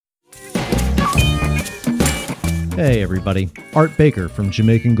Hey everybody, Art Baker from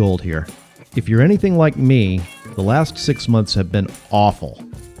Jamaican Gold here. If you're anything like me, the last 6 months have been awful.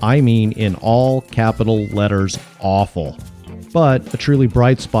 I mean in all capital letters, awful. But a truly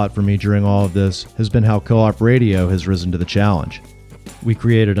bright spot for me during all of this has been how Co-op Radio has risen to the challenge. We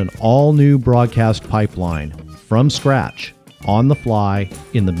created an all-new broadcast pipeline from scratch, on the fly,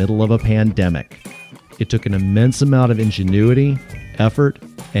 in the middle of a pandemic. It took an immense amount of ingenuity, effort,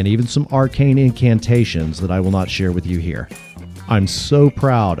 and even some arcane incantations that I will not share with you here. I'm so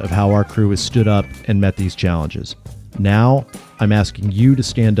proud of how our crew has stood up and met these challenges. Now, I'm asking you to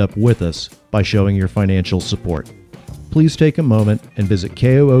stand up with us by showing your financial support. Please take a moment and visit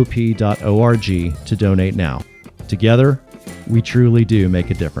koop.org to donate now. Together, we truly do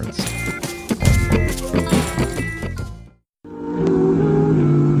make a difference.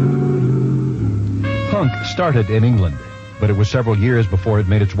 Punk started in England, but it was several years before it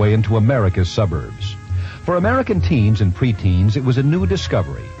made its way into America's suburbs. For American teens and preteens, it was a new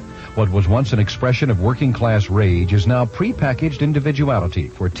discovery. What was once an expression of working-class rage is now prepackaged individuality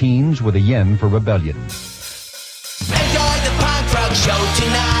for teens with a yen for rebellion. Enjoy the punk rock show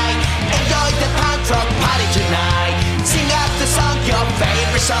tonight. Enjoy the punk rock party tonight. Sing out the song, your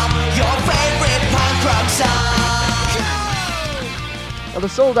favorite punk rock song. Now, the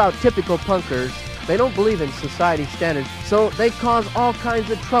sold-out typical punkers, they don't believe in society standards, so they cause all kinds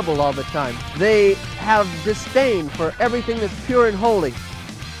of trouble all the time. They have disdain for everything that's pure and holy.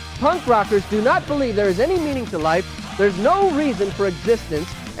 Punk rockers do not believe there is any meaning to life, there's no reason for existence,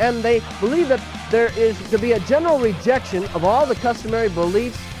 and they believe that there is to be a general rejection of all the customary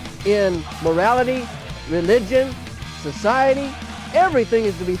beliefs in morality, religion, society. Everything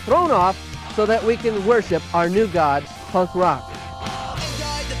is to be thrown off so that we can worship our new god, punk rock.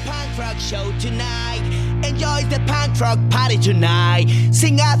 Enjoy the punk rock show tonight. Enjoy the punk rock party tonight.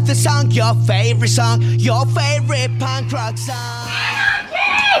 Sing out the song, your favorite punk rock song.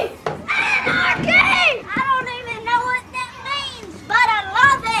 Anarchy! Anarchy! I don't even know what that means, but I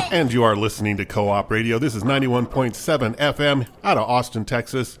love it! And you are listening to Co-op Radio. This is 91.7 FM out of Austin,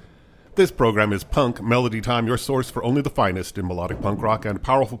 Texas. This program is Punk Melody Time, your source for only the finest in melodic punk rock and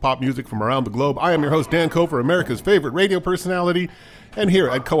powerful pop music from around the globe. I am your host, Dan Cofer, America's favorite radio personality. And here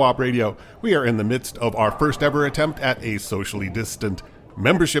at Co-op Radio, we are in the midst of our first ever attempt at a socially distant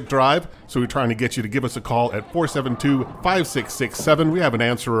membership drive. So we're trying to get you to give us a call at 472-5667. We have an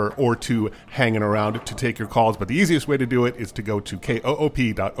answerer or two hanging around to take your calls, but the easiest way to do it is to go to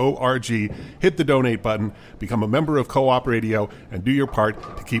koop.org, hit the donate button, become a member of Co-op Radio, and do your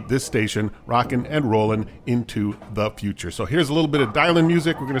part to keep this station rocking and rolling into the future. So here's a little bit of dial-in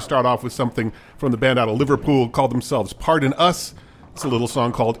music. We're going to start off with something from the band out of Liverpool called themselves Pardon Us. It's a little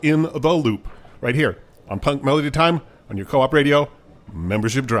song called In the Loop, right here on Punk Melody Time on your Co-op Radio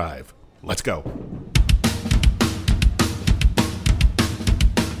membership drive. Let's go.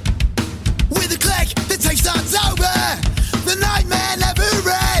 With a click, the tape starts over. The nightmare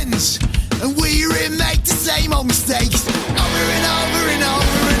never ends, and we remake the same old mistakes over and over and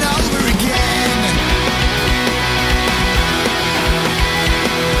over and over again.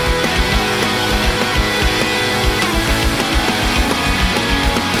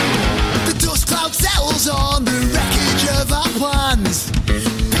 The dust cloud settles on the wreckage of our plans.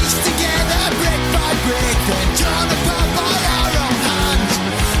 Piece together brick by brick, then torn apart by our own hands.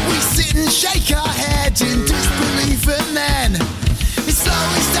 We sit and shake our heads in disbelief, and then it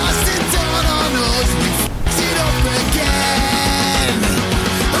slowly starts to dawn on us. We f***ed it up again.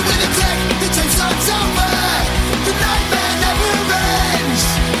 And with a click, the tape starts over. The nightmare never ends,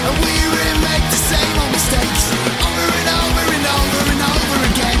 and we remake the same old mistakes over and over and over and over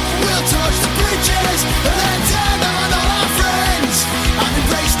again. We'll torch the bridges and then turn on all our friends and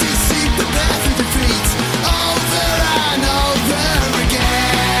embrace deceit, prepare for defeat over and over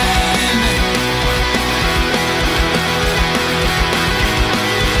again.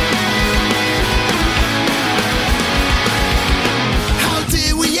 How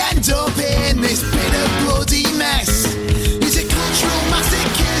did we end up in this bit of bloody mess? Is it cultural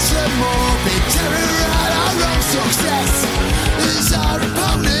masochism or big terror at our own success? As our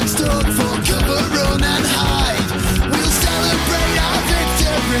opponents dug for cover, run and hide, we'll celebrate our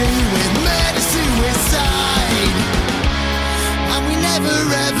victory with murder-suicide. And we never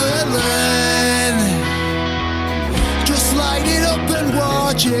ever learn. Just light it up and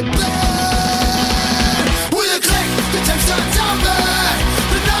watch it burn. With a click, the tape starts over.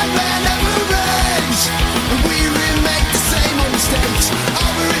 The nightmare never ends, and we remake the same old mistakes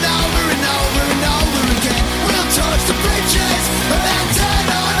over and over and over and over again. We'll torch the bridges and then turn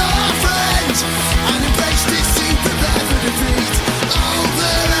on all our friends and embrace deceit, prepare for defeat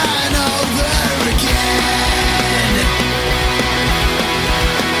over and over again.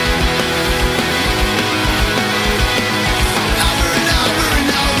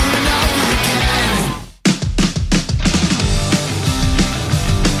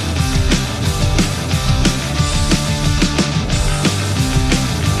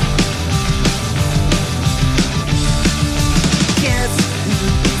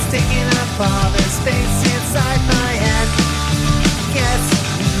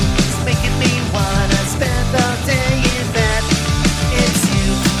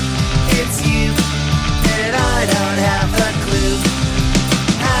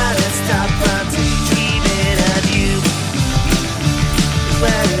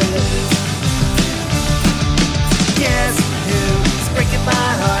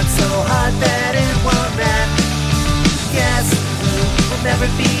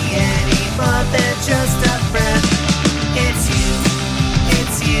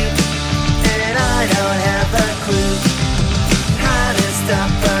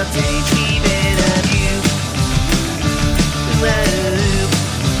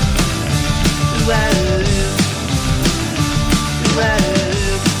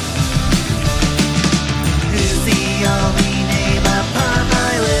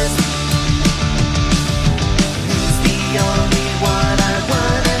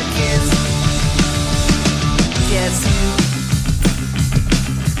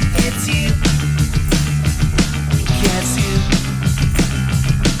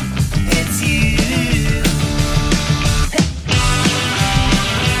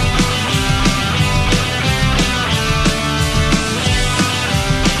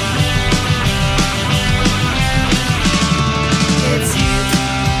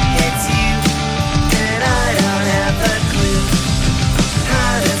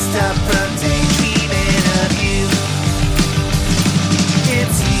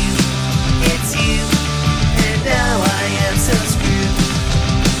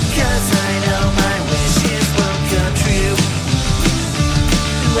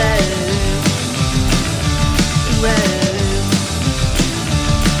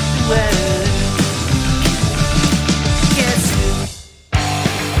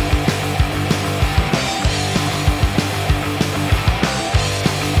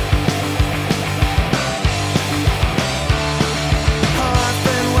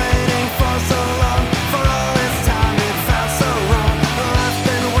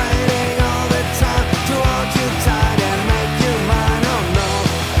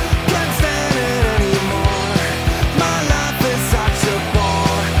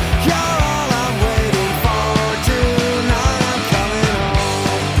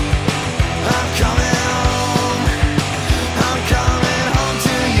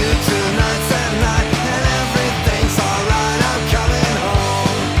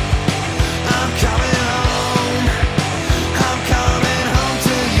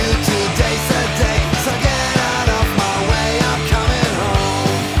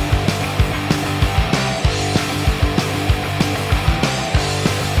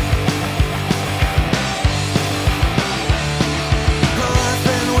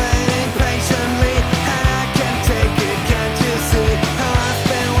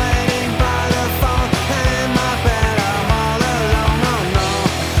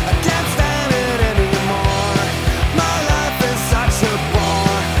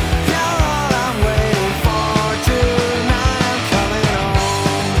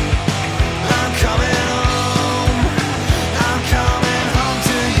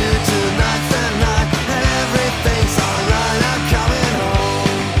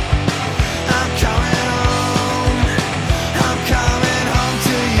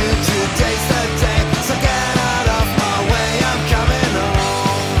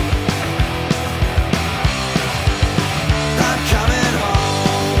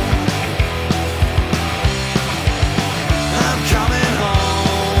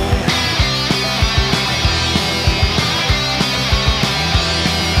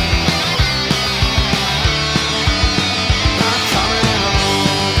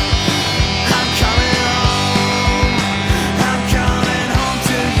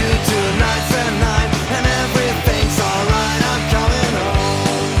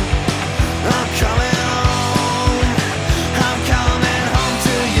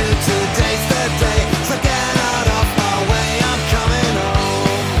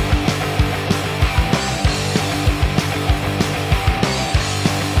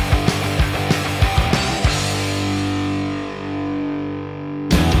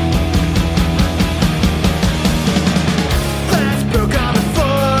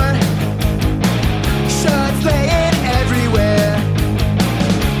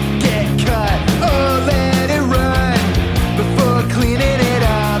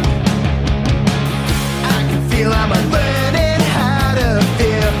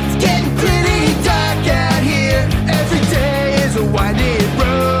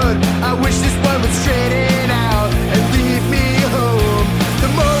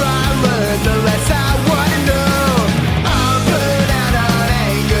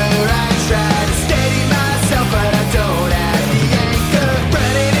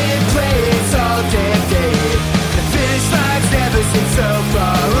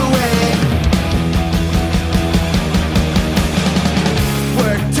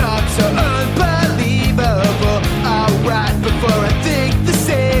 Before I think the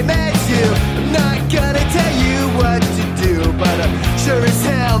same as you, I'm not gonna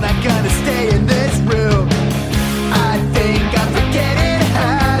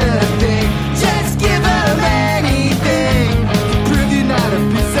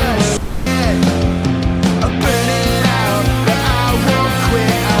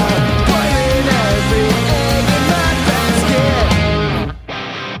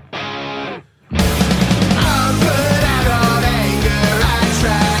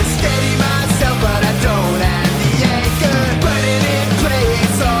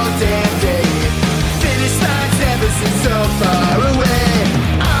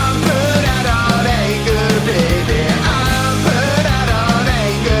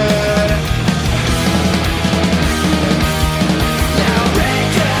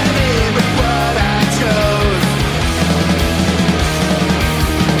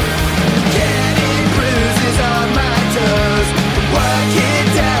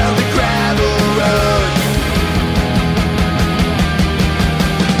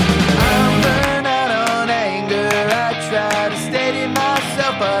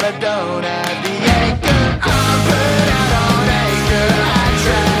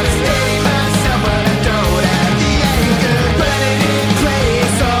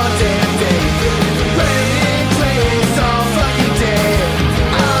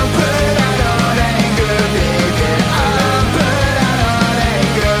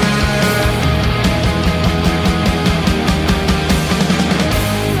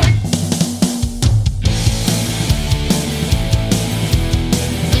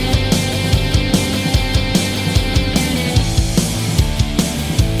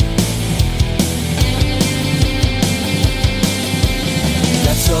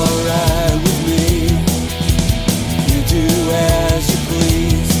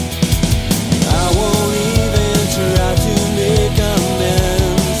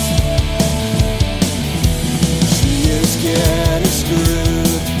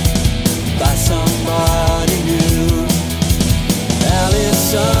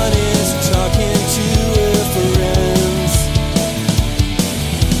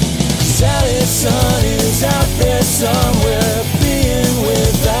somewhere being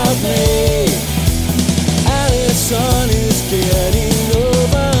without me. Allison is getting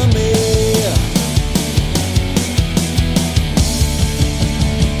over me.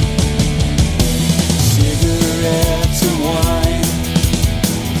 Cigarettes and wine,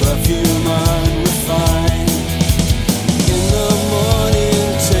 perfume unrefined. In the morning,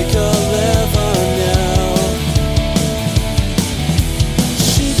 take a lever now.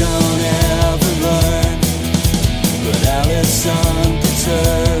 She don't ever learn, but Alice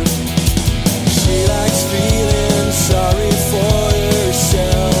unperturbed. She likes feeling sorry for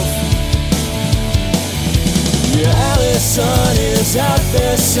herself. Yeah, Allison is out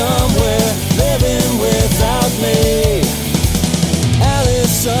there somewhere, living without me.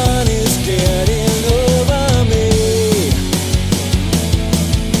 Allison is getting over me.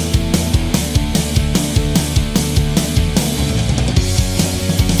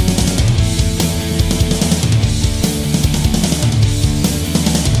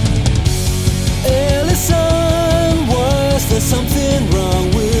 Allison, was there something wrong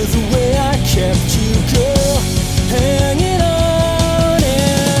with the way I kept you, girl? Hanging on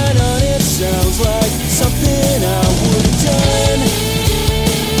and on, it sounds like something I would have done.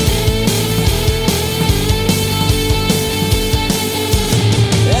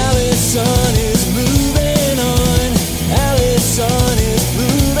 Allison is moving on. Allison is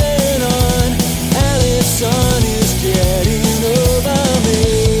moving on. Allison is getting over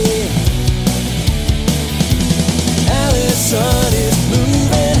me. Allison is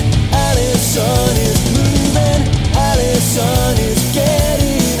moving. Allison is moving. Allison is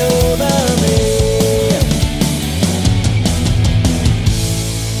getting over me.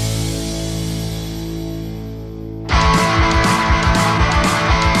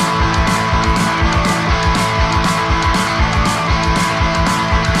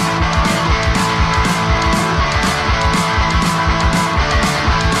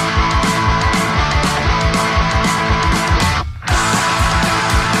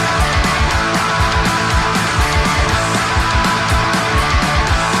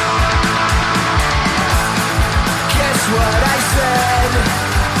 Guess what I said?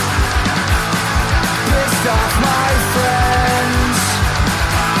 Pissed off my friends.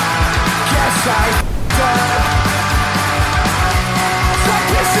 Guess I f***ed up. So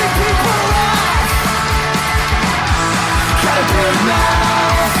pissing people off. Got a big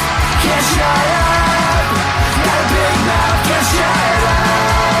mouth, can't shut up. Got a big mouth, can't shut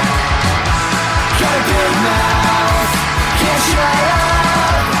up. Got a big mouth, can't shut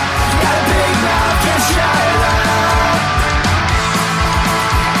up. Got a big mouth, can't shut up.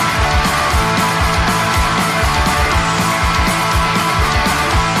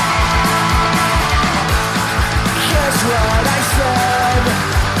 Guess what I said?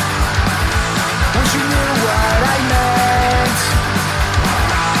 Wish you knew what I meant.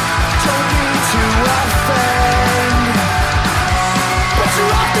 Don't mean to offend, but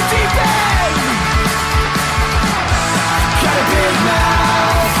you're off the deep end. Got a big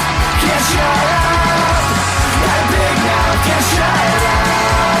mouth, can't shut up. Got a big mouth, can't shut up.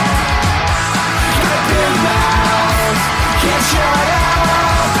 Got a big mouth, can't shut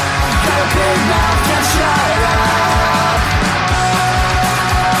up. Got a big mouth, can't shut up.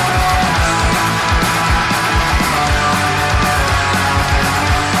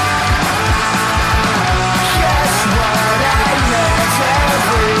 Guess what I meant?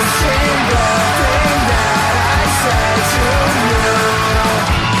 Every single thing that I said to you.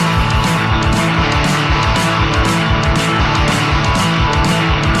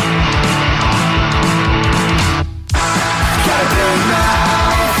 Got a big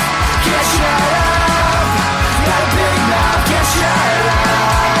mouth, can't shut up. Got a big mouth, can't shut up.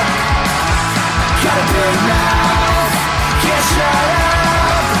 Got a big mouth, can't shut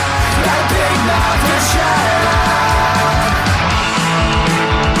up. Got a big mouth, can't shut up.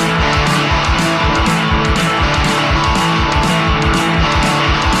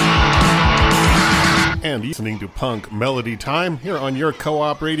 And listening to Punk Melody Time here on your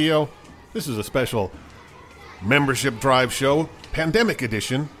co-op radio. This is a special membership drive show, pandemic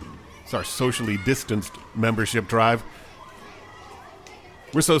edition. It's our socially distanced membership drive.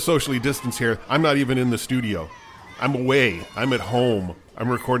 We're so socially distanced here, I'm not even in the studio. I'm away. I'm at home. I'm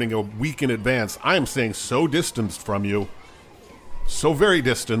recording a week in advance. I am saying so distanced from you, so very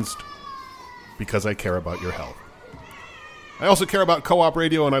distanced, because I care about your health. I also care about Co-op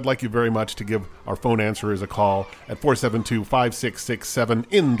Radio, and I'd like you very much to give our phone answerers a call at 472-5667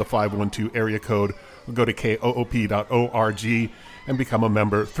 in the 512 area code. Or go to koop.org and become a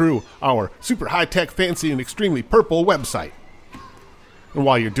member through our super high-tech, fancy, and extremely purple website. And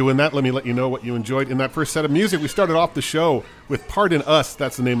while you're doing that, let me let you know what you enjoyed in that first set of music. We started off the show with Pardon Us.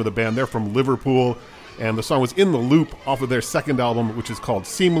 That's the name of the band. They're from Liverpool. And the song was In the Loop off of their second album, which is called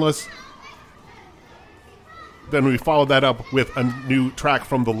Seamless. Then we followed that up with a new track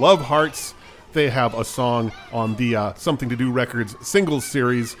from the Love Hearts. They have a song on the Something to Do Records singles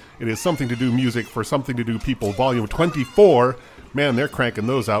series. It is Something to Do Music for Something to Do People, Volume 24. Man, they're cranking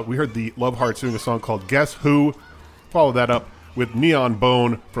those out. We heard the Love Hearts doing a song called Guess Who. Followed that up with Neon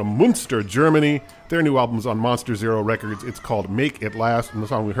Bone from Münster, Germany. Their new album's on Monster Zero Records. It's called Make It Last, and the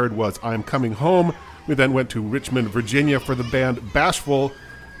song we heard was I'm Coming Home. We then went to Richmond, Virginia for the band Bashful.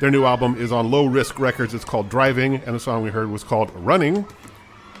 Their new album is on Low Risk Records. It's called Driving, and the song we heard was called Running.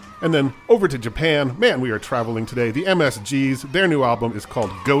 And then over to Japan. Man, we are traveling today. The MSGs, their new album is called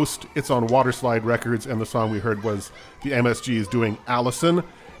Ghost. It's on Waterslide Records, and the song we heard was the MSGs doing Allison.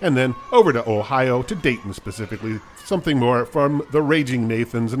 And then over to Ohio, to Dayton specifically, something more from the Raging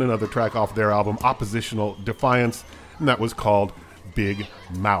Nathans and another track off their album, Oppositional Defiance, and that was called Big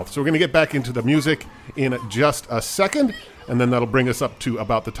Mouth. So we're going to get back into the music in just a second, and then that'll bring us up to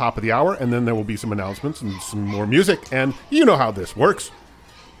about the top of the hour, and then there will be some announcements and some more music, and you know how this works.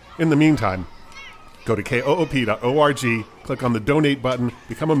 In the meantime, go to koop.org, click on the donate button,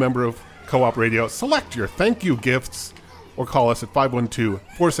 become a member of Co-op Radio, select your thank you gifts, or call us at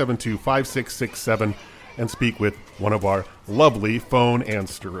 512-472-5667 and speak with one of our lovely phone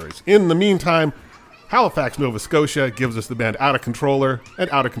answerers. In the meantime, Halifax, Nova Scotia gives us the band Out of Controller, and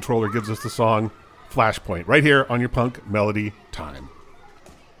Out of Controller gives us the song Flashpoint, right here on your Punk Melody Time.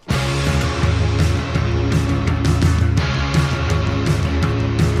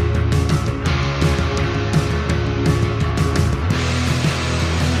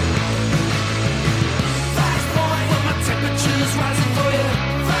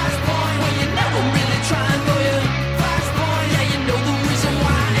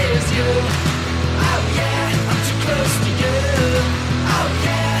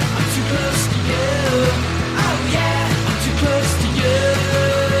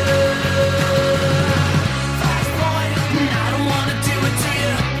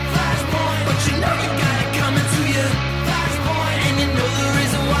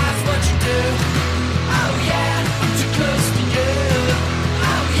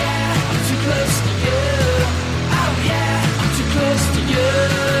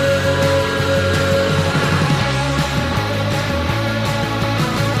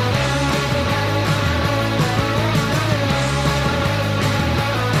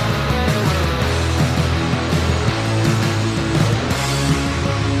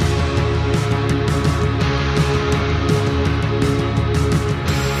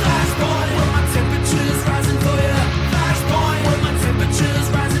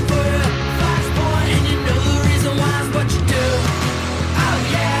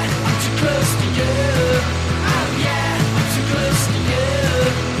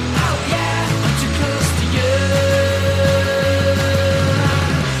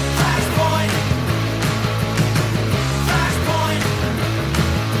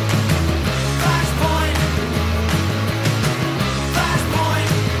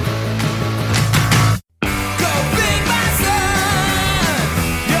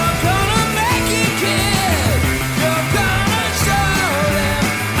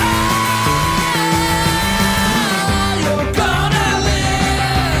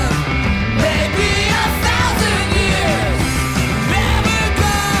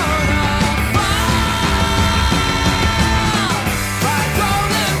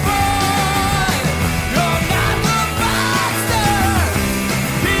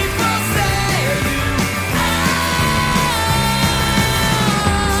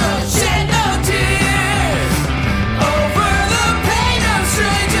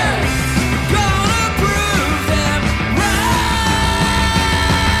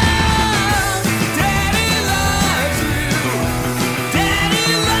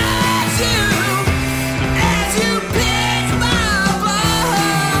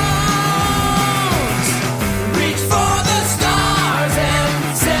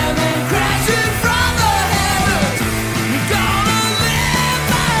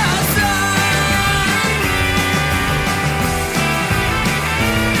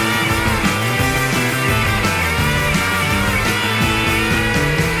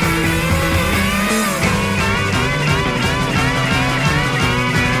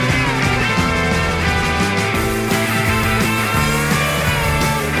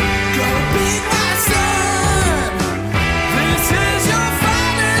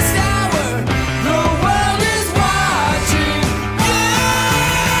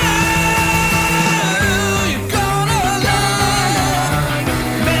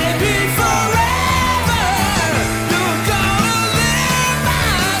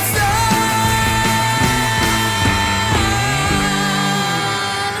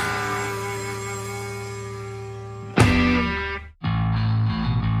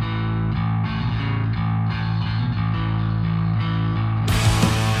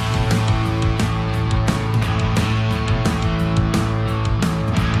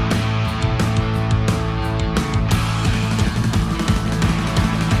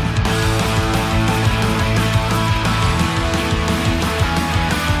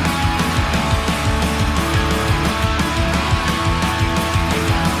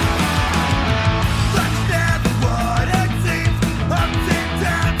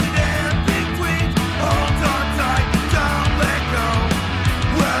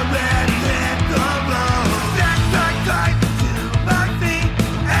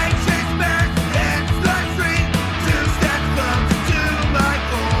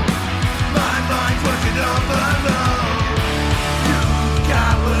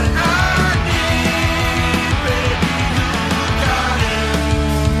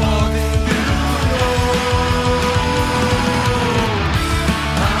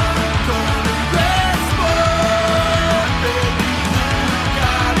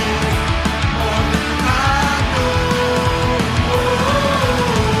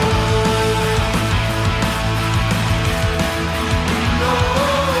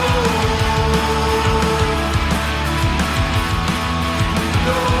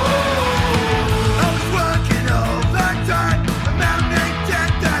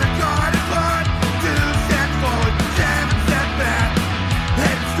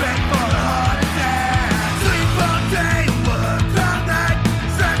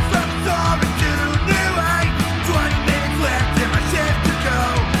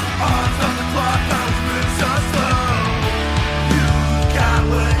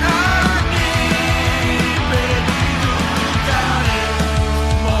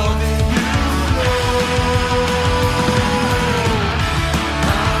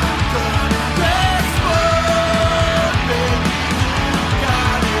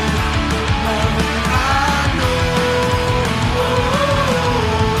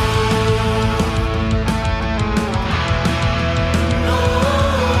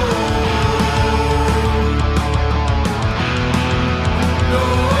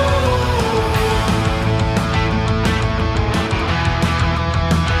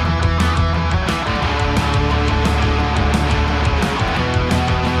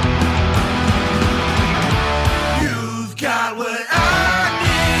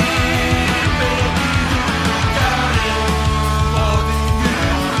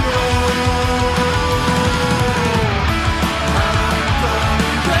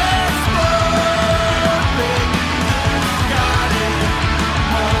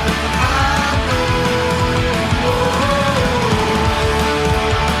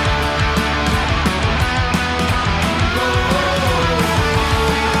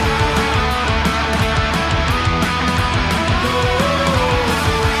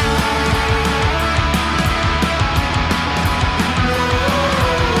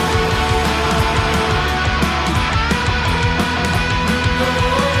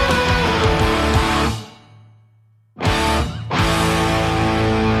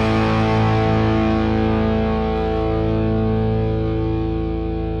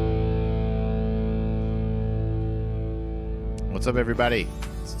 What's up, everybody?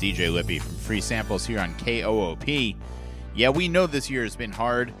 It's DJ Lippy from Free Samples here on KOOP. Yeah, we know this year has been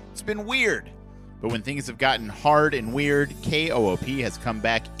hard. It's been weird. But when things have gotten hard and weird, KOOP has come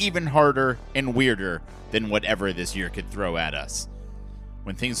back even harder and weirder than whatever this year could throw at us.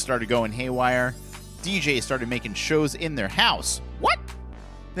 When things started going haywire, DJs started making shows in their house. What?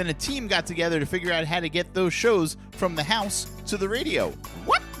 Then a team got together to figure out how to get those shows from the house to the radio.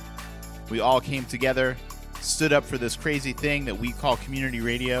 What? We all came together, stood up for this crazy thing that we call community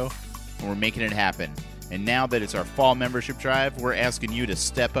radio, and we're making it happen. And now that it's our fall membership drive, we're asking you to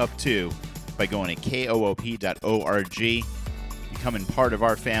step up too by going to koop.org, becoming part of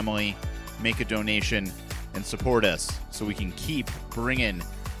our family, make a donation, and support us so we can keep bringing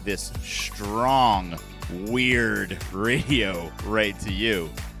this strong, weird radio right to you.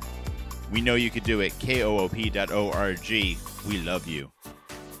 We know you could do it. koop.org. We love you.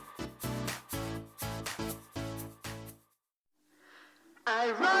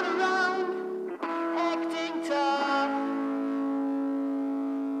 I run around acting tough.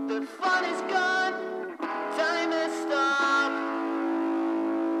 The fun is gone, time has stopped.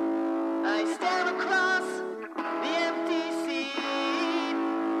 I stand across the empty seat.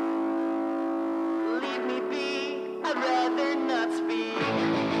 Leave me be, I'd rather not speak.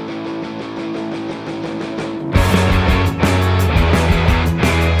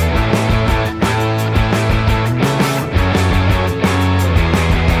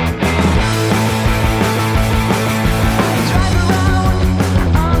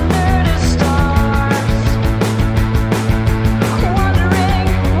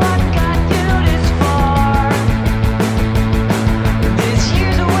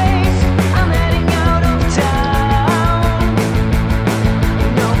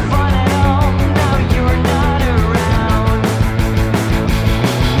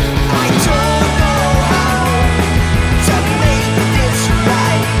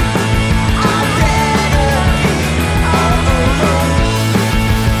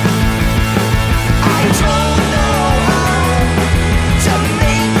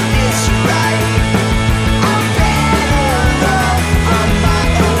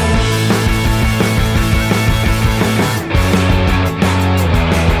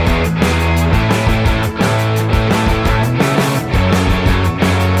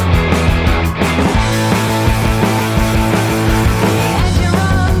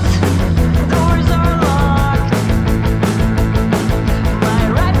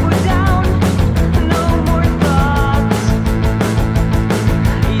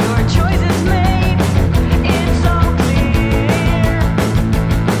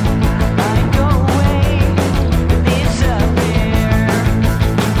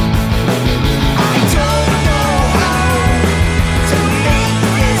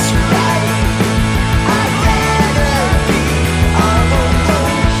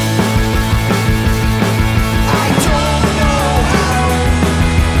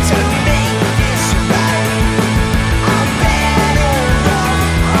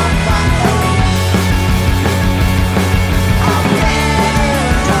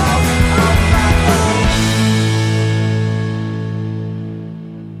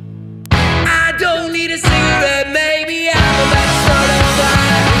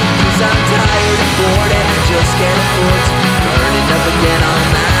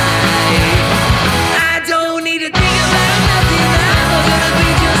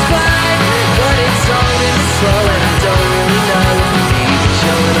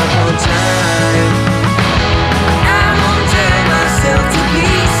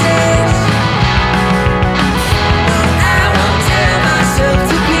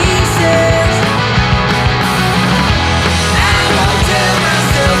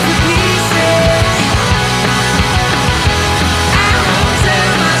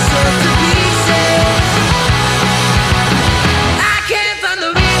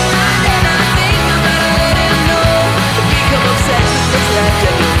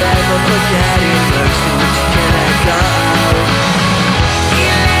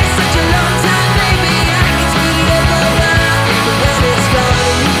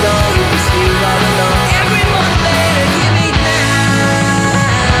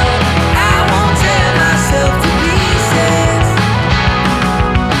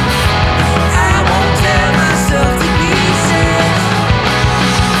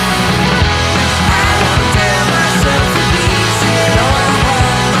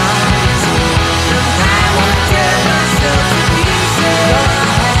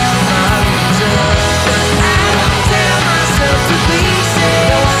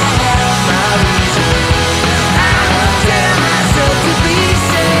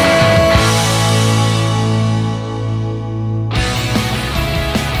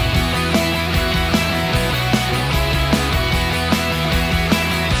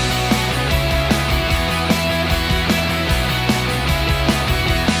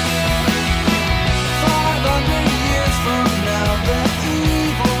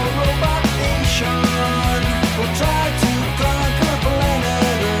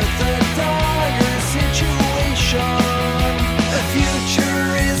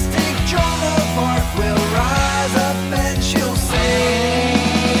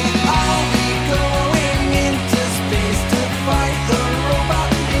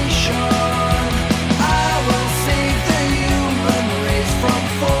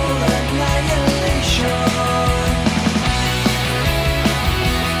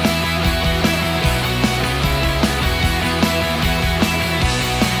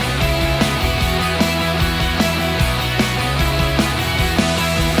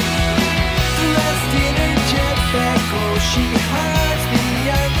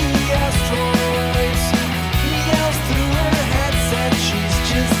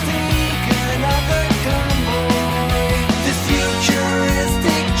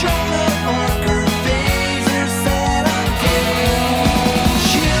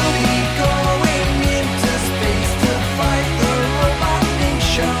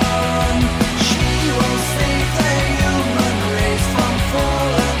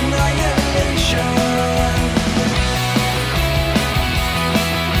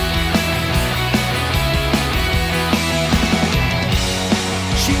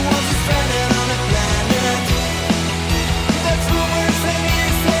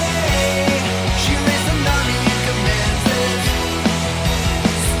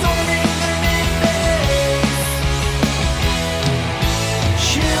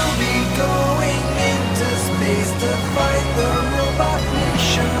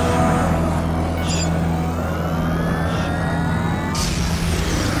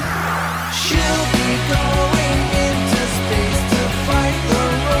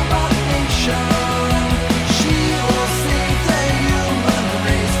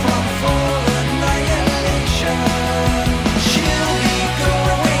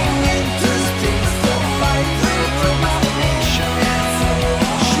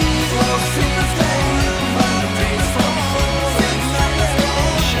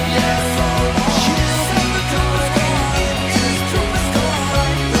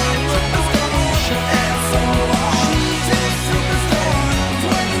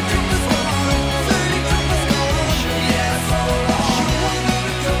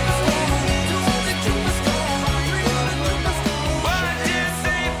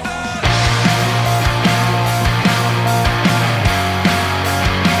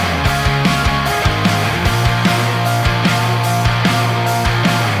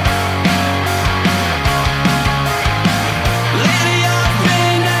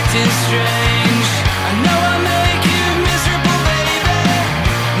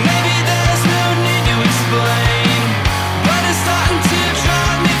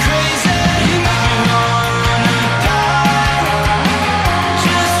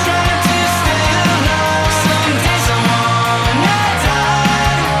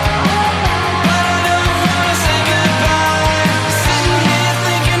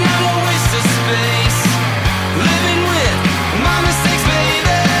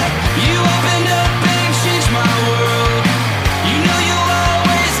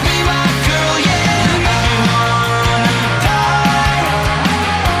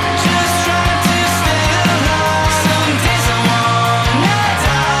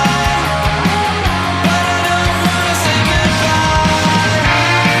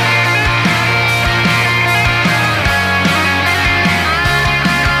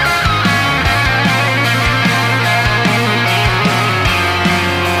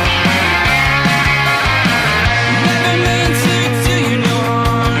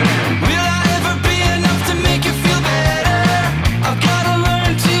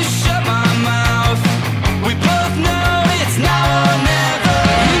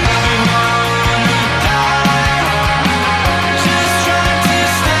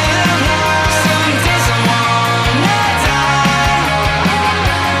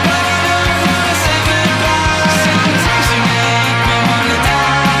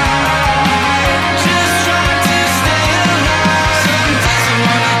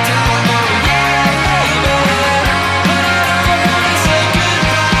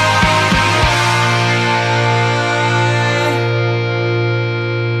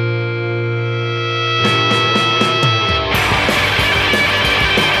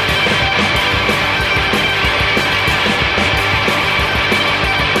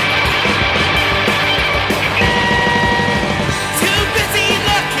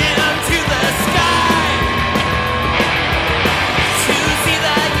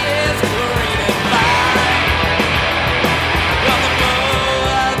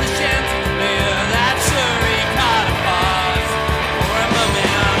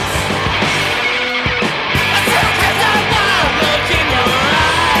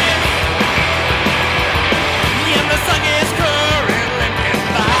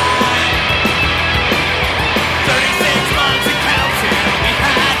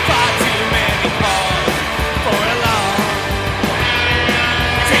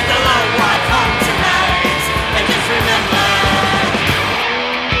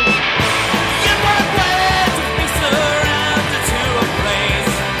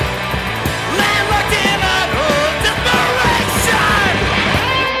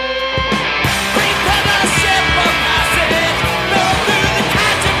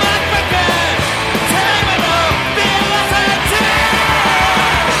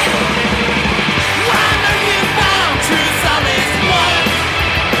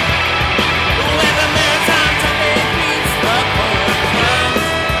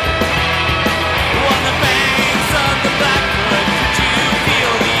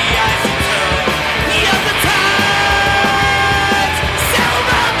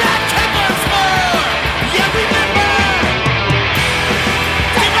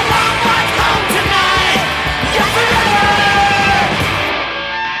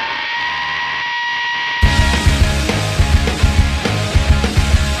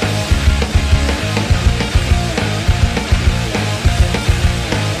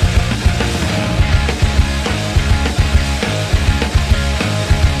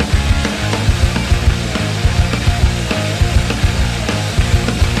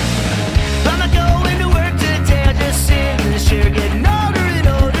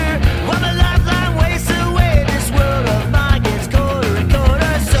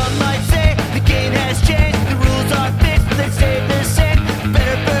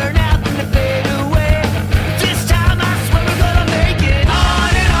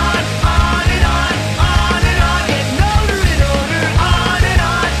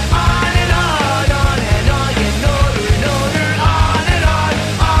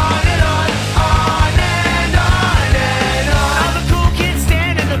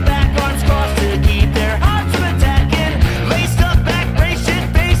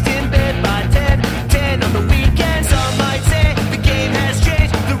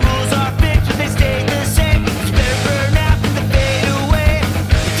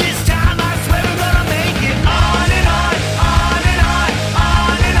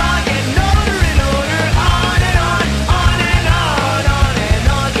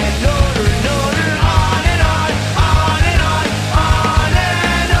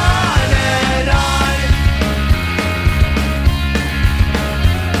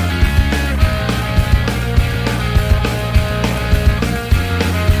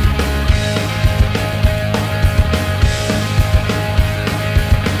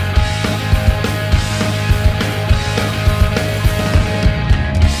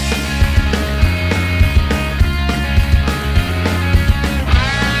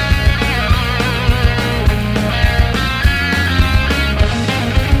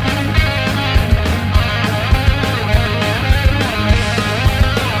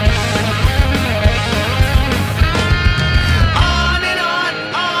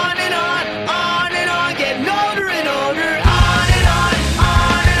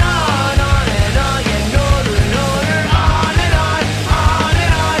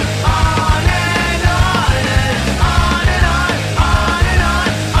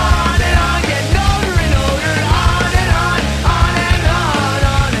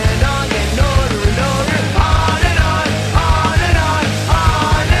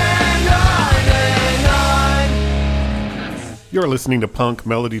 You're listening to Punk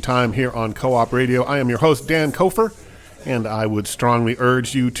Melody Time here on Co-op Radio. I am your host, Dan Kofer, and I would strongly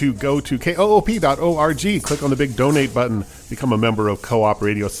urge you to go to koop.org, click on the big donate button, become a member of Co-op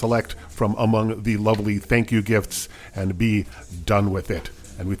Radio, select from among the lovely thank you gifts, and be done with it.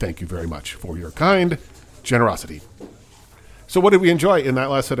 And we thank you very much for your kind generosity. So what did we enjoy in that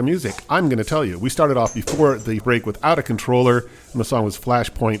last set of music? I'm going to tell you. We started off before the break with Out of Controller, and the song was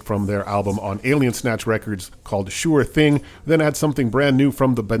Flashpoint from their album on Alien Snatch Records called Sure Thing. Then had something brand new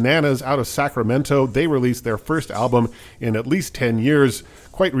from the Bananas out of Sacramento. They released their first album in at least 10 years,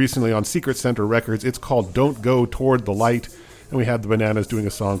 quite recently on Secret Center Records. It's called Don't Go Toward the Light. And we had the Bananas doing a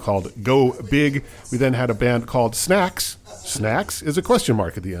song called Go Big. We then had a band called Snacks. Snacks is a question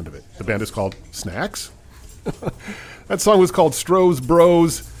mark at the end of it. The band is called Snacks. That song was called Stroh's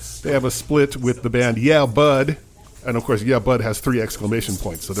Bros. They have a split with the band Yeah Bud. And of course, Yeah Bud has 3 exclamation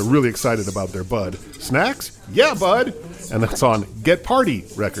points, so they're really excited about their bud. Snacks? Yeah Bud! And that's on Get Party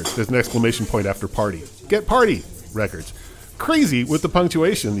Records. There's an exclamation point after party. Get Party Records. Crazy with the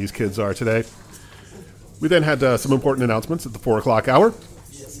punctuation these kids are today. We then had some important announcements at the 4 o'clock hour.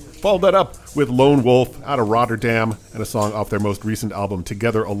 Followed that up with Lone Wolf out of Rotterdam and a song off their most recent album,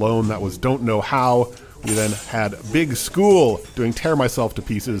 Together Alone. That was Don't Know How. We then had Big School doing Tear Myself to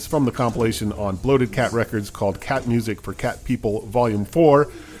Pieces from the compilation on Bloated Cat Records called Cat Music for Cat People Volume 4.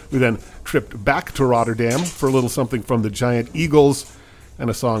 We then tripped back to Rotterdam for a little something from the Giant Eagles and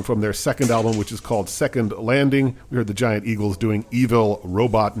a song from their second album, which is called Second Landing. We heard the Giant Eagles doing Evil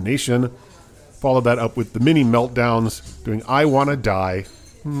Robot Nation. Followed that up with the Mini Meltdowns doing I Wanna Die,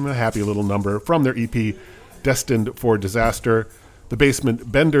 a happy little number from their EP Destined for Disaster. The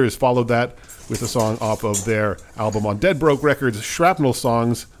Basement Benders followed that with a song off of their album on Dead Broke Records, Shrapnel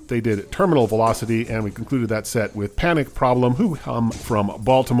Songs. They did Terminal Velocity, and we concluded that set with Panic Problem, who come from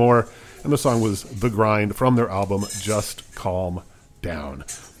Baltimore, and the song was The Grind from their album Just Calm Down.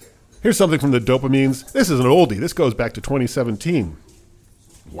 Here's something from the Dopamines. This is an oldie. This goes back to 2017.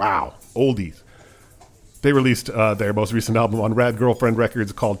 Wow, oldies. They released their most recent album on Rad Girlfriend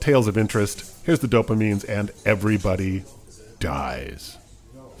Records called Tales of Interest. Here's the Dopamines and Everybody Dies.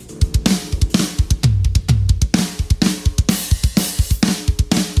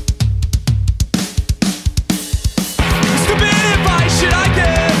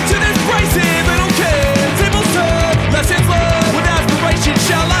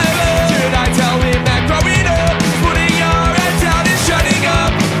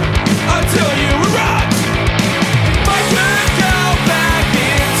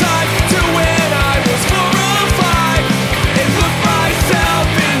 Myself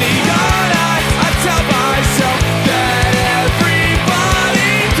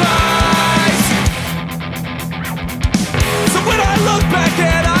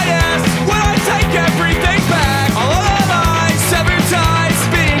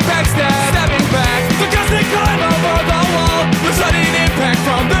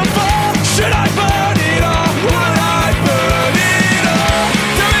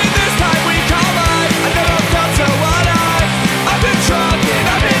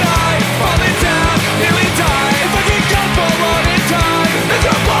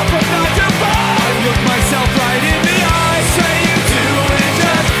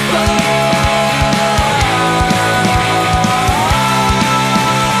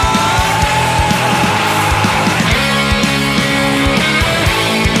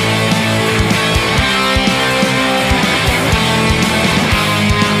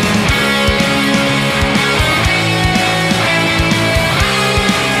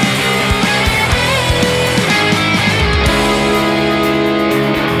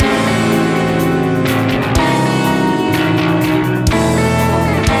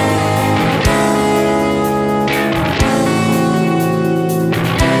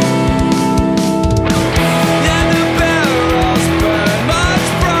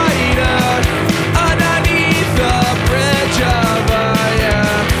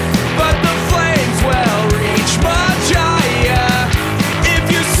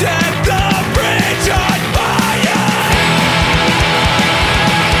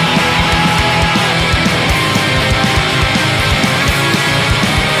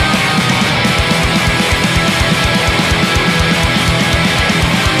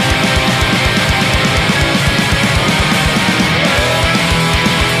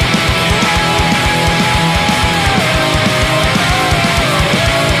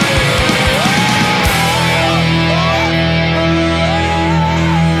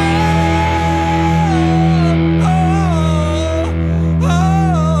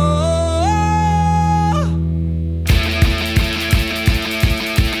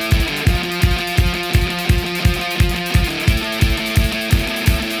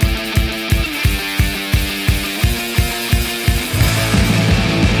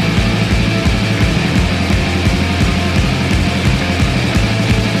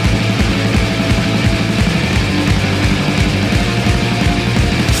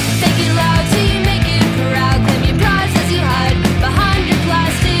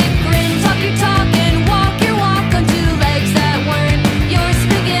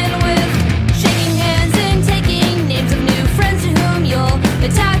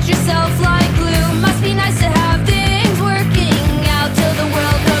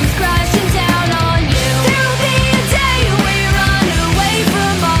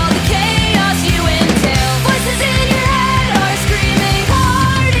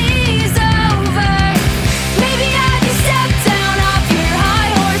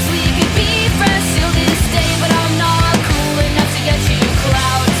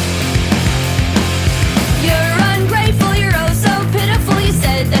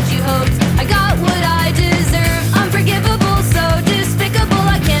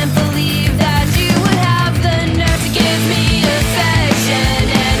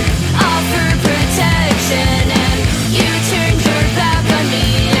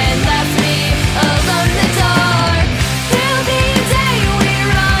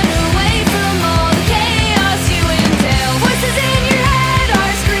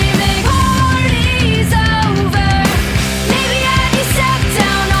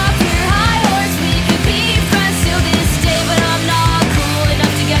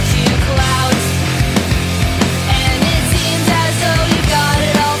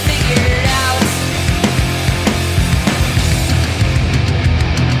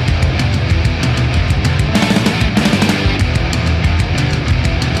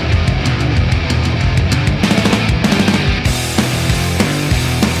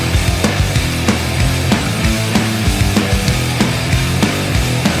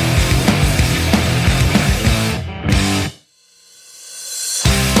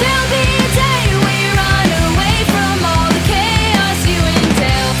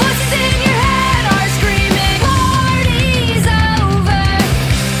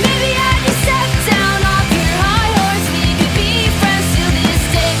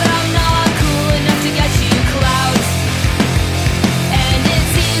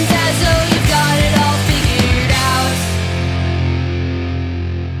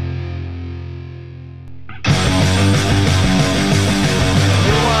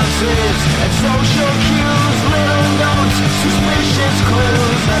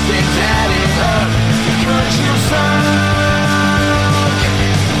nothing's adding up because you suck.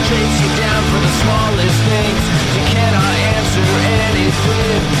 Chase you down for the smallest things, you cannot answer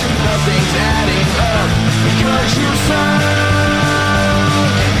anything. Nothing's adding up because you suck.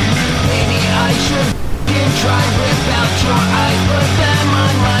 Maybe I should try without your eyes, but then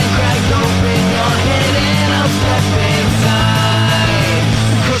my mind cracked open your head and I'll step inside.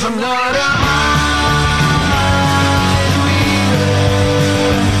 'Cause I'm not a mind reader.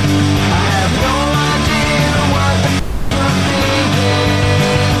 I have no idea what the you're thinking.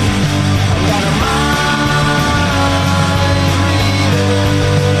 I'm not a mind reader.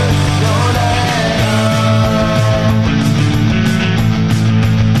 Don't add up.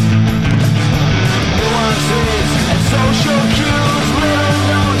 Nuances and social cues, little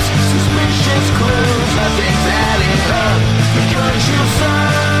notes, suspicious clues. Nothing's adding up because you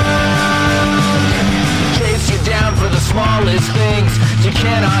suck. Chase you down for the smallest things, you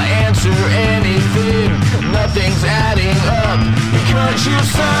cannot answer anything. Nothing's adding up because you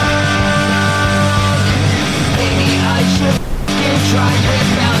suck. Maybe I should try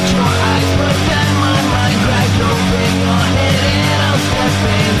without your eyes, but then my mind cracked open your head and I'll step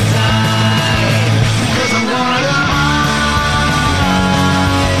inside. 'Cause I'm not a mind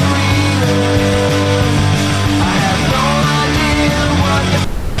reader. I have no idea what the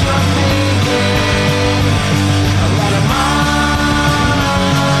you're thinking. I'm not a mind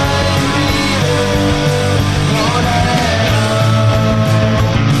reader. Don't add up.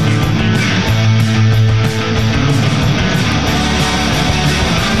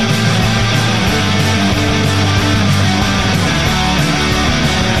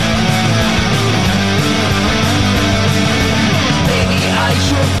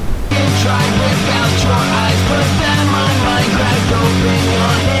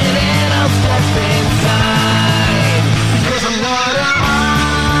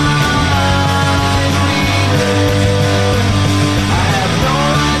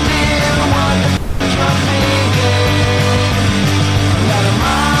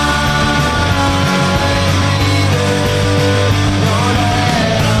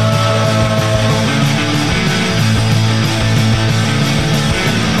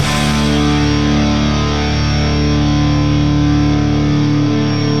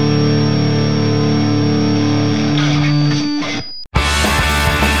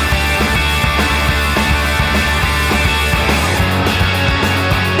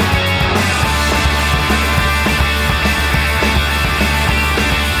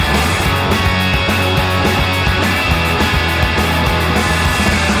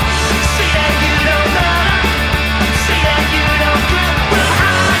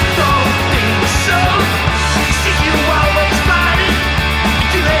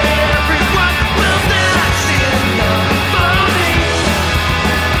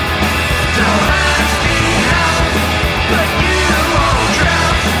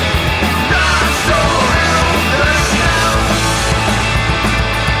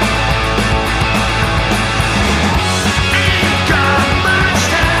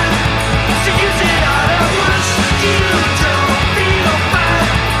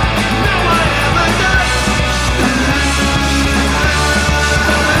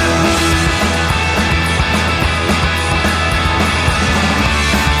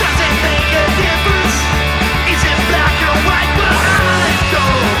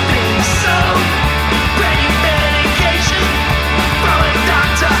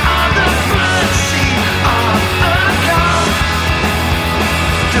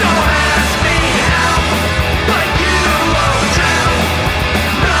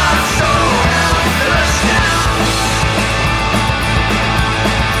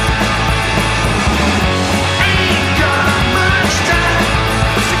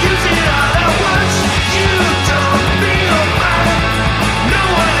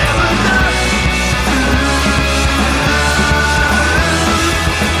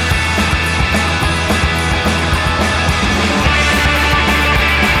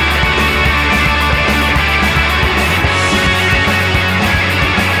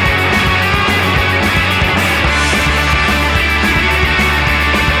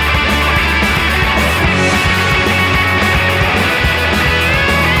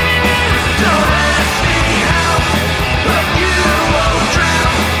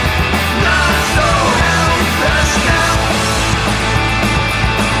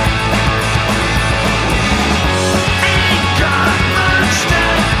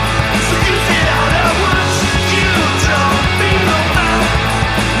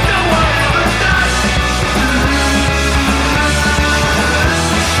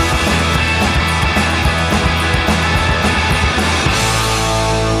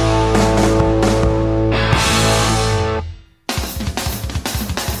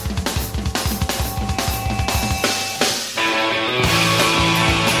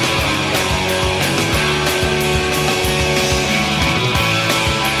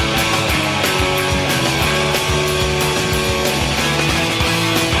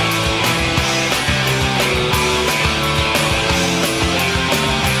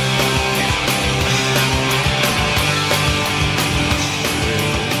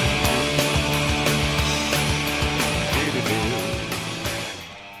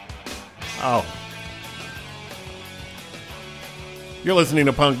 Oh. You're listening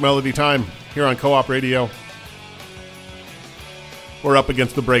to Punk Melody Time here on Co-op Radio. We're up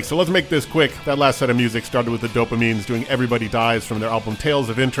against the break, so let's make this quick. That last set of music started with the Dopamines doing Everybody Dies from their album Tales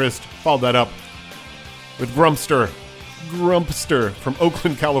of Interest. Followed that up with Grumpster from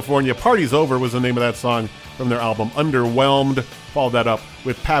Oakland, California. Party's Over was the name of that song from their album Underwhelmed. Followed that up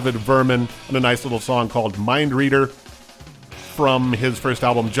with Pavid Vermin and a nice little song called Mind Reader from his first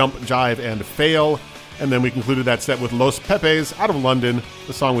album Jump, Jive, and Fail. And then we concluded that set with Los Pepes out of London.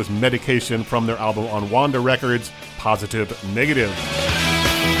 The song was Medication from their album on Wanda Records, Positive Negative.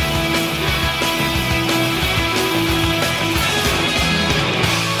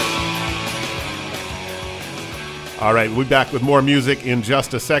 All right, we'll be back with more music in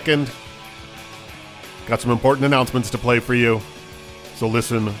just a second. Got some important announcements to play for you, so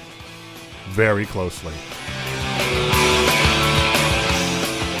listen very closely.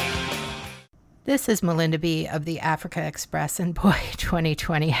 This is Melinda B. of the Africa Express, and boy,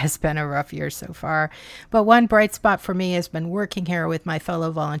 2020 has been a rough year so far. But one bright spot for me has been working here with my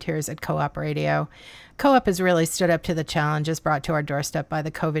fellow volunteers at Co-op Radio. Co-op has really stood up to the challenges brought to our doorstep by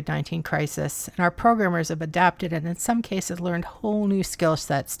the COVID-19 crisis, and our programmers have adapted and in some cases learned whole new skill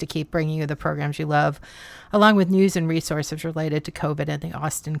sets to keep bringing you the programs you love, along with news and resources related to COVID and the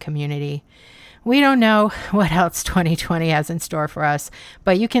Austin community. We don't know what else 2020 has in store for us,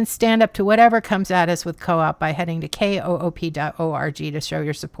 but you can stand up to whatever comes at us with Co-op by heading to koop.org to show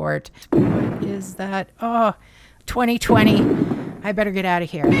your support. What is that? Oh, 2020. I better get out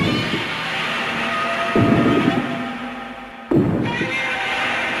of here.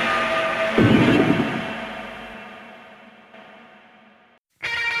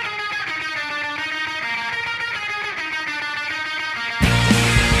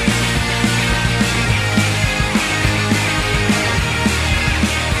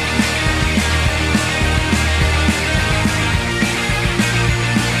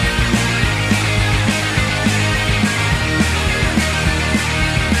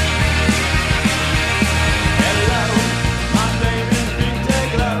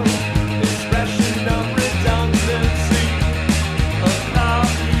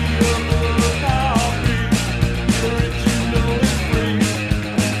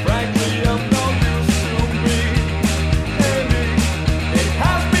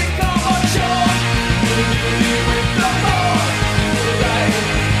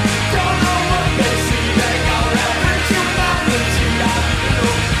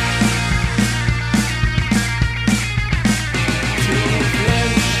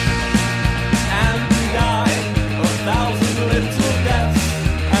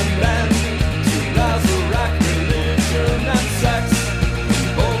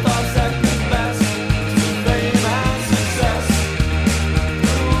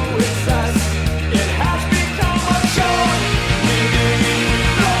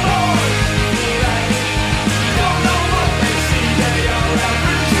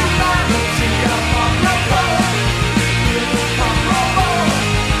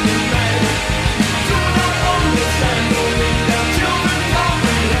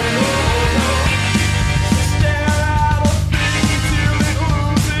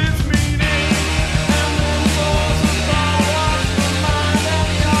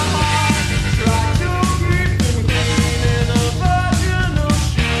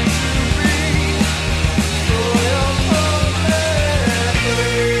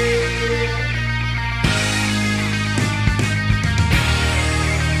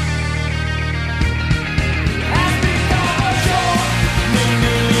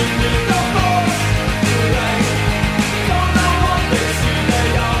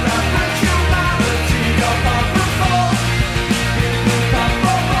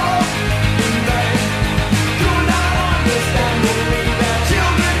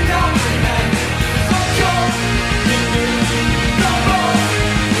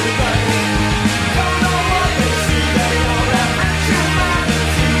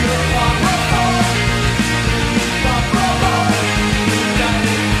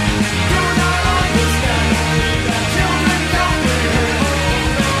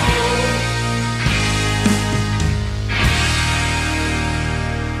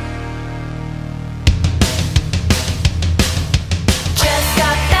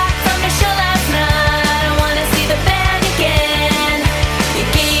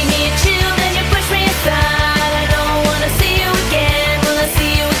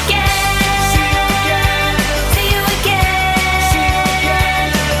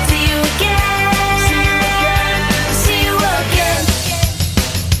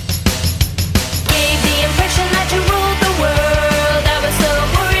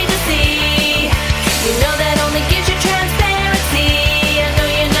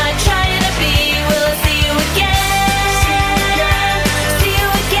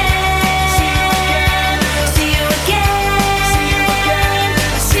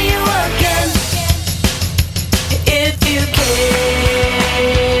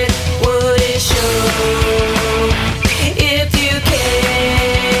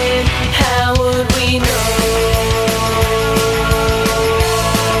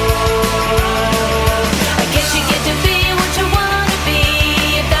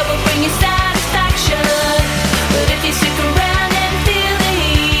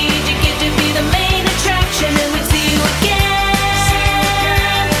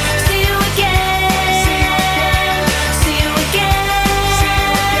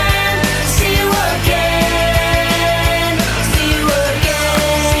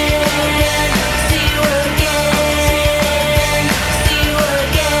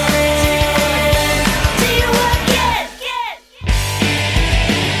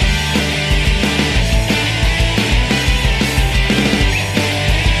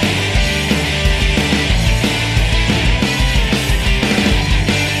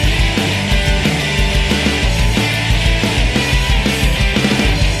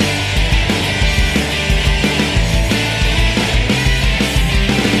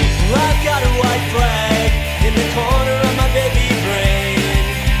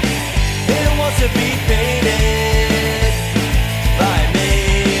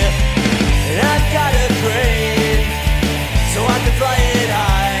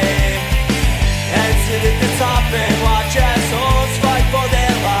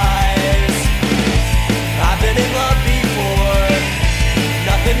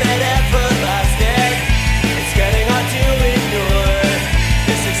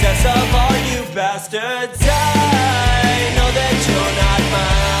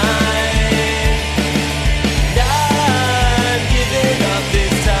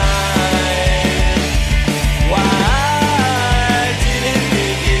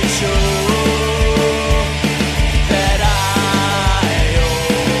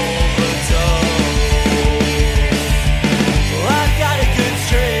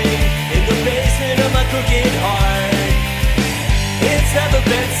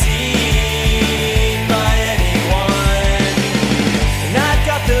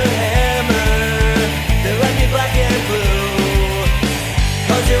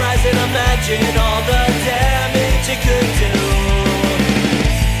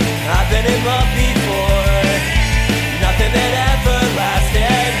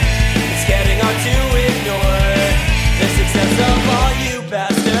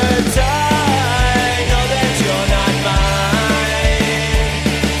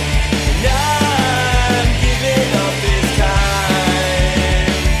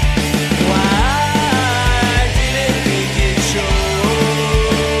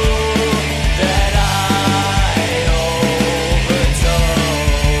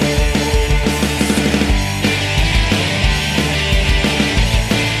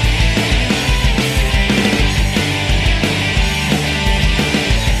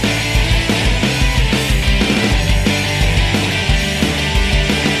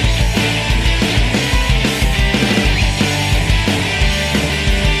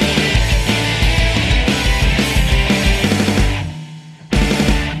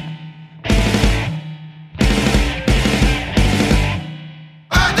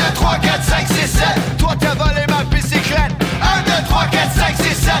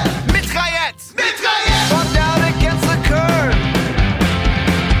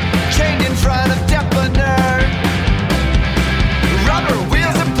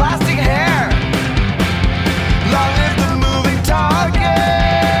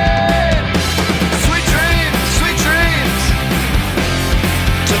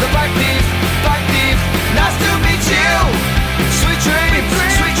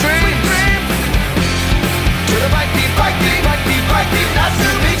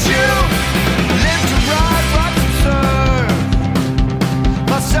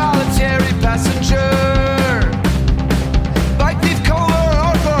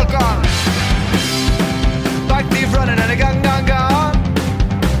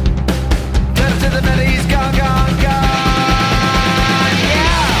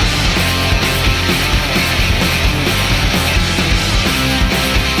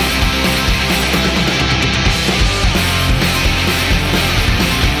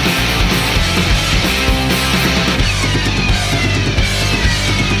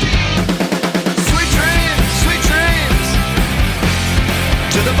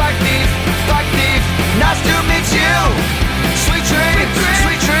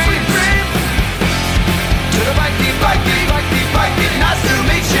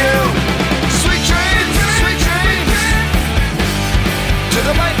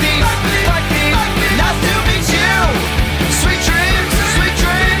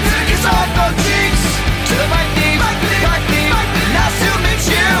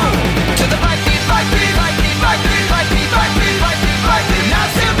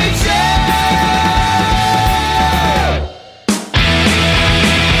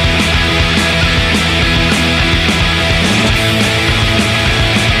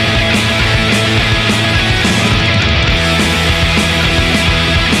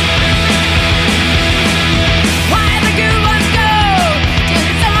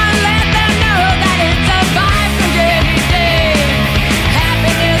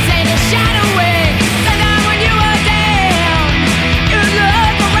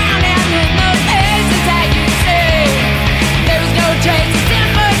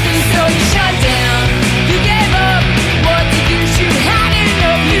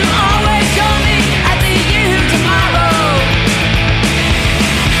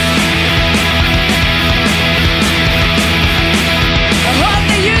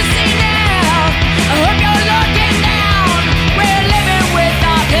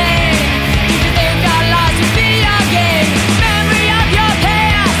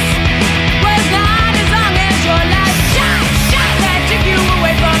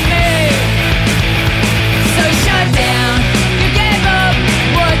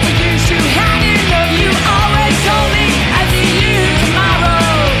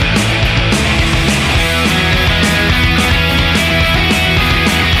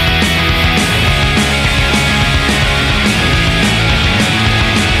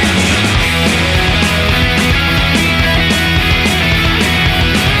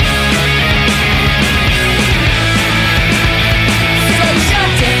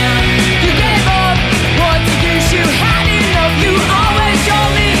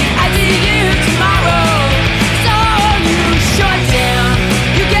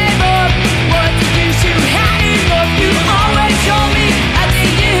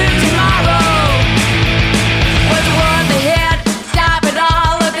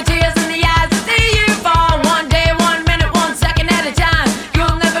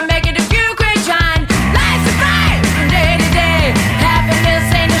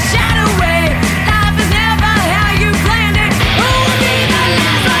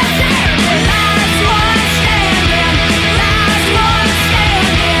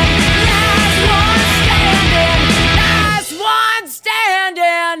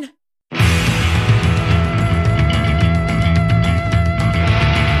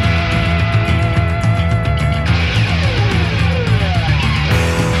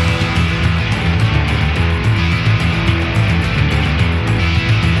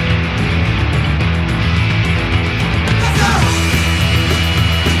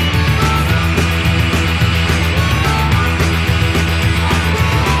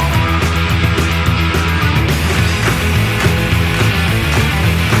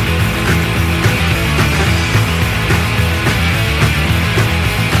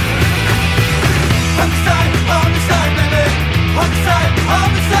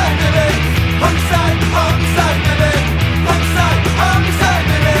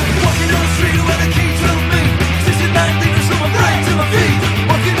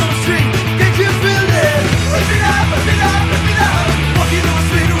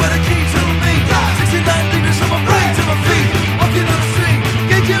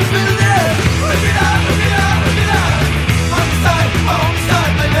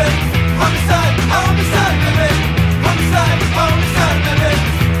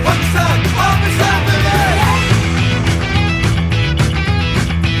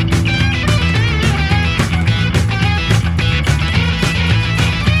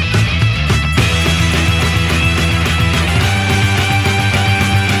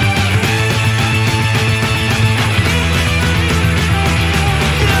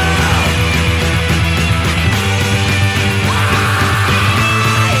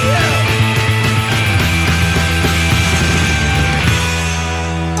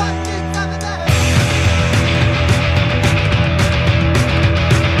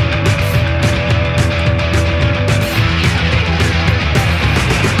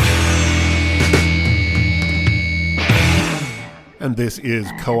 This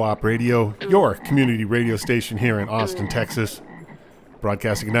is Co-op Radio, your community radio station here in Austin, Texas,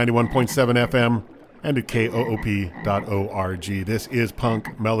 broadcasting at 91.7 FM and at koop.org. This is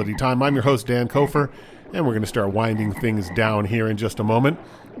Punk Melody Time. I'm your host, Dan Kofer, and we're going to start winding things down here in just a moment.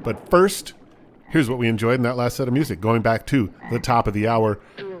 But first, here's what we enjoyed in that last set of music. Going back to the top of the hour,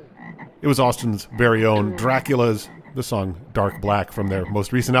 it was Austin's very own Dracula's, the song Dark Black from their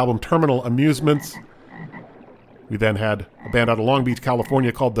most recent album, Terminal Amusements. We then had a band out of Long Beach,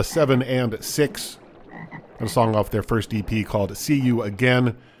 California called The 7 and 6, and a song off their first EP called See You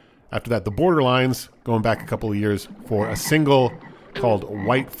Again. After that, The Borderlines, going back a couple of years for a single called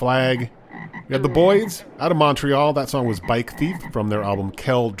White Flag. We had The Boys out of Montreal. That song was Bike Thief from their album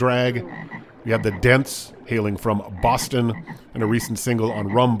Kel Drag. We had The Dents hailing from Boston, and a recent single on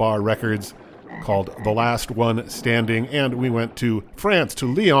Rumbar Records called The Last One Standing. And we went to France, to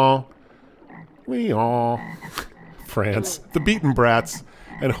Lyon, France. The Beaten Brats,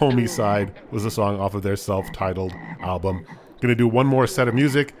 and Homicide was a song off of their self-titled album. Gonna do one more set of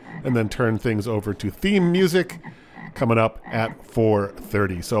music and then turn things over to theme music coming up at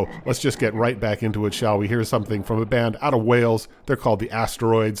 4:30. So let's just get right back into it, shall we? Here's something from a band out of Wales. They're called The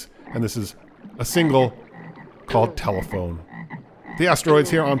Asteroids, and this is a single called Telephone. The Asteroids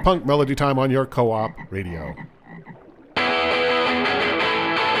here on Punk Melody Time on your Co-op Radio.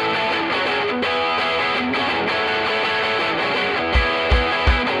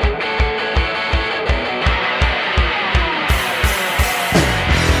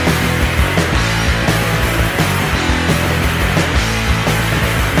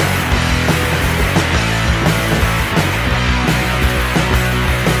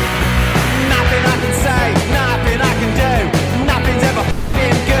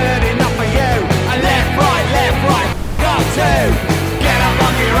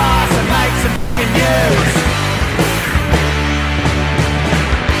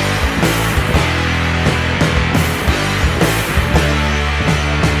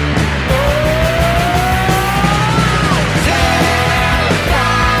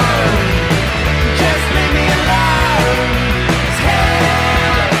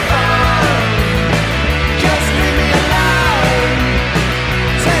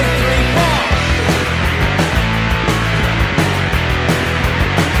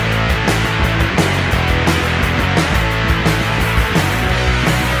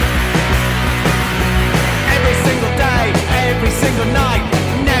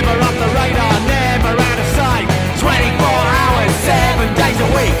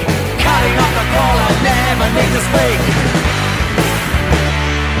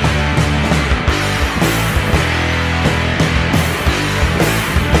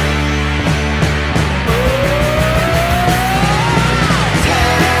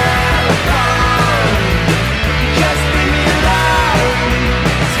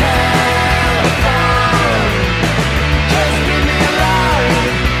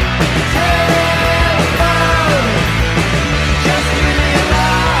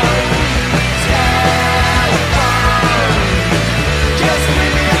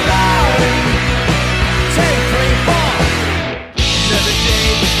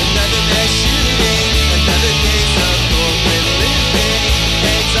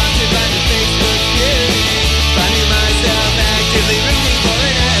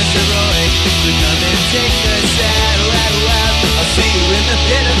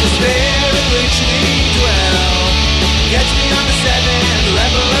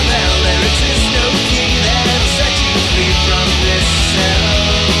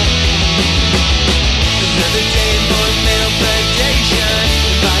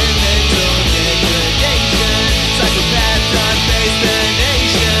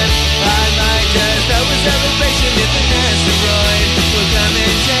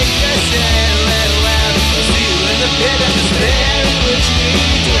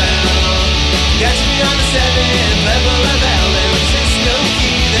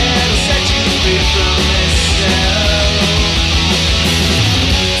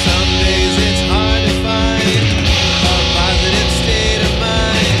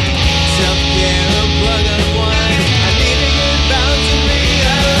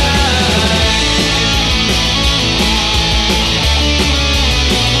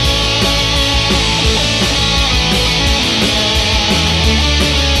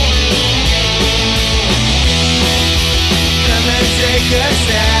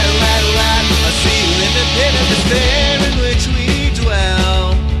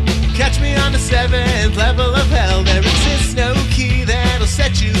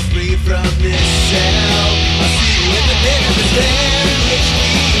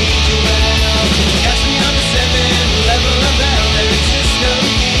 Catch me on the 7th level of hell. There exists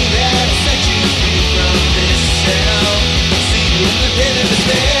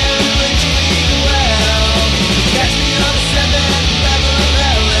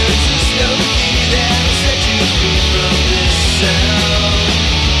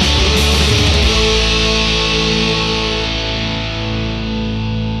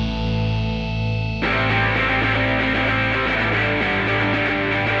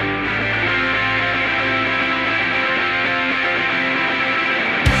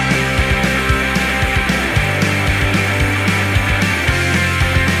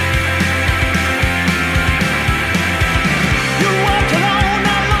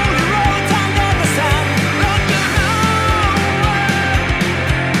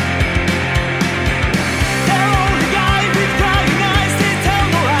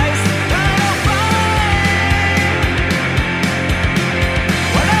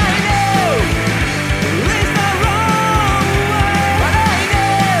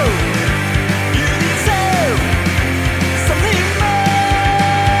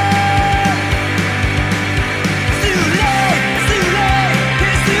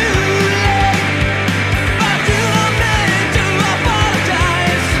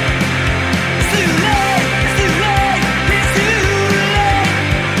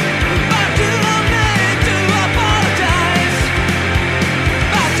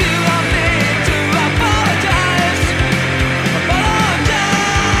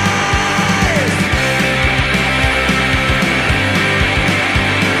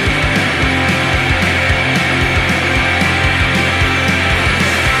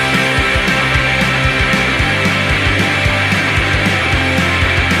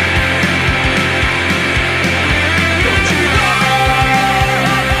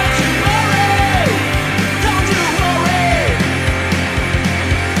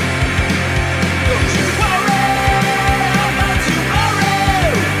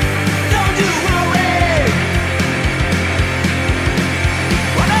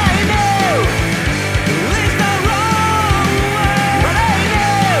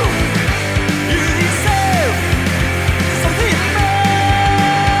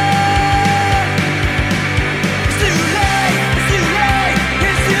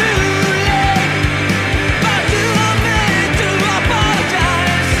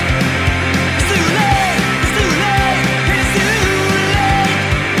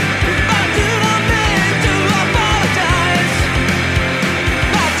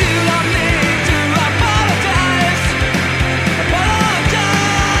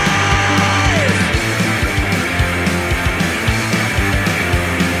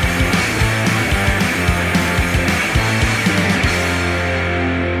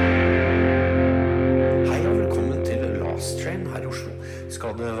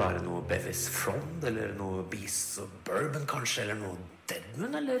Bevis Frond, eller noe Beast of Bourbon kanskje, eller noe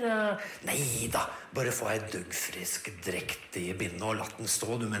Deadman, eller nei da, bare få ei duggfrisk drekt i bindet og latt den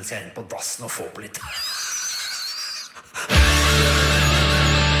stå du mens jeg er inne på dassen og få på litt.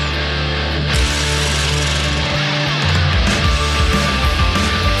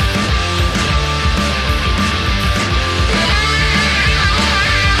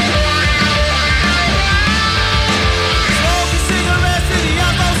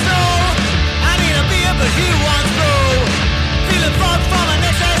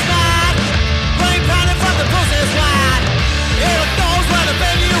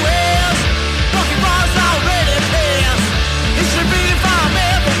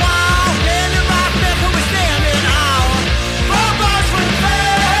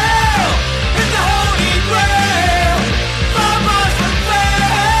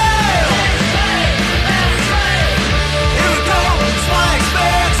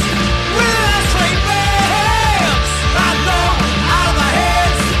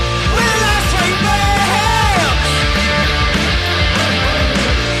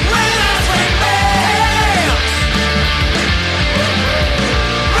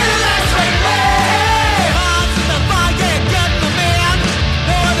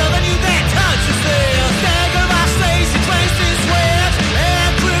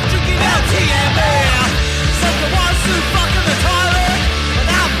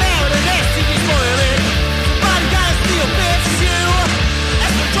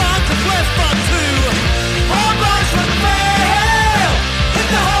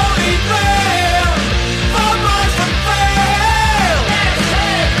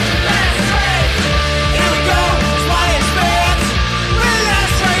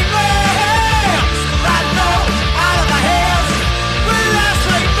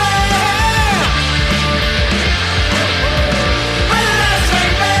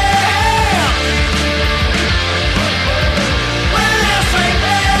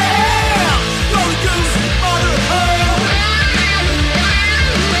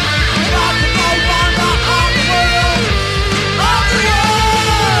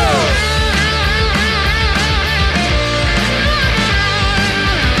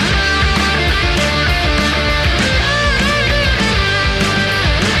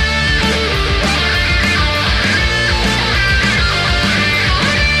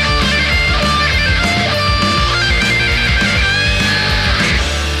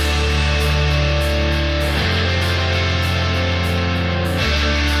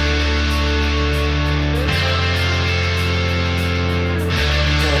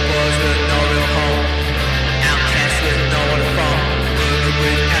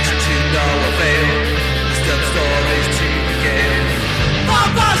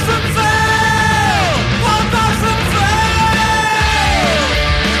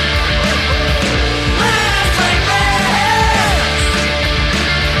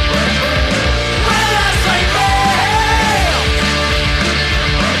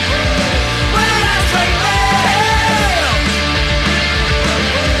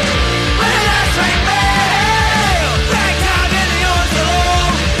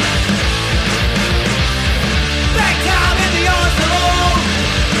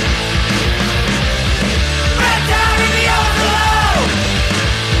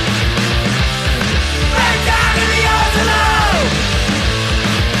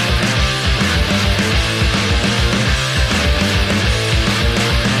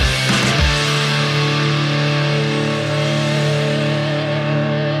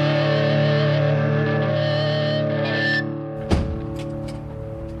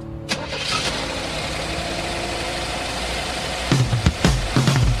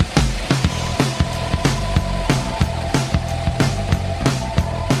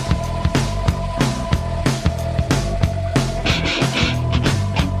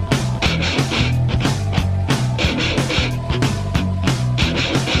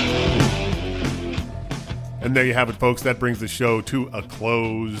 And there you have it, folks. That brings the show to a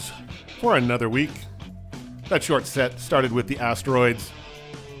close for another week. That short set started with the Asteroids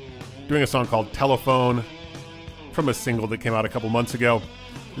doing a song called Telephone from a single that came out a couple months ago.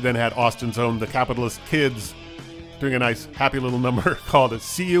 We then had Austin's own The Capitalist Kids doing a nice happy little number called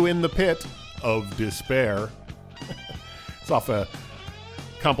See You in the Pit of Despair. It's off a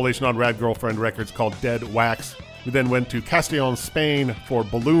compilation on Rad Girlfriend Records called Dead Wax. We then went to Castellón, Spain for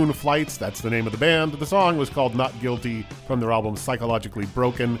Balloon Flights. That's the name of the band. The song was called Not Guilty from their album Psychologically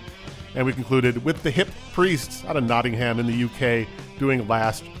Broken. And we concluded with the Hip Priests out of Nottingham in the UK doing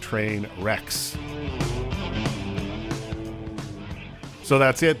Last Train Wrecks. So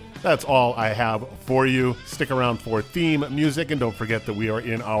that's it. That's all I have for you. Stick around for theme music, and don't forget that we are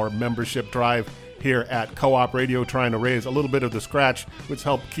in our membership drive here at Co-op Radio, trying to raise a little bit of the scratch, which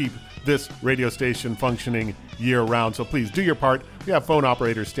help keep this radio station functioning year-round. So please do your part. We have phone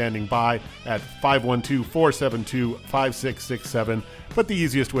operators standing by at 512-472-5667. But the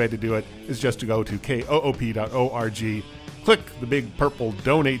easiest way to do it is just to go to koop.org. Click the big purple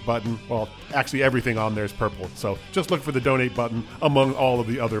donate button. Well, actually everything on there is purple. So just look for the donate button among all of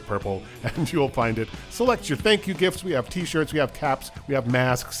the other purple and you'll find it. Select your thank you gifts. We have t-shirts, we have caps, we have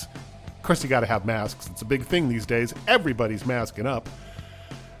masks. Of course you got to have masks. It's a big thing these days. Everybody's masking up.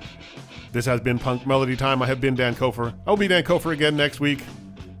 This has been Punk Melody Time. I have been Dan Kofer. I'll be Dan Kofer again next week.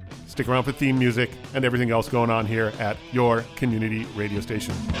 Stick around for theme music and everything else going on here at your community radio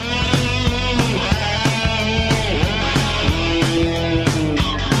station.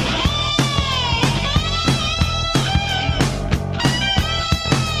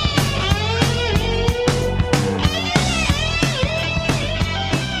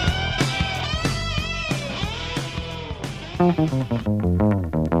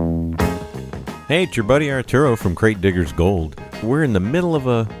 Hey, it's your buddy Arturo from Crate Diggers Gold. We're in the middle of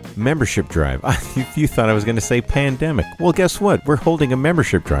a membership drive. You thought I was going to say pandemic. Well, guess what? We're holding a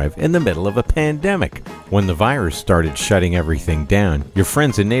membership drive in the middle of a pandemic. When the virus started shutting everything down, your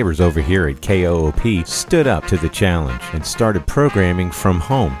friends and neighbors over here at KOOP stood up to the challenge and started programming from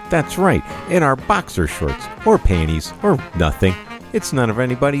home. That's right, in our boxer shorts, or panties, or nothing. It's none of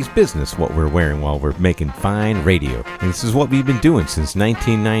anybody's business what we're wearing while we're making fine radio. And this is what we've been doing since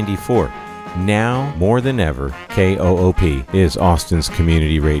 1994. Now, more than ever, KOOP is Austin's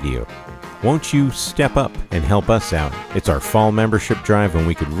community radio. Won't you step up and help us out? It's our fall membership drive and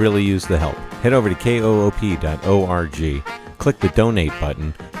we could really use the help. Head over to koop.org, click the donate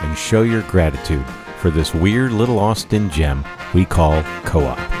button, and show your gratitude for this weird little Austin gem we call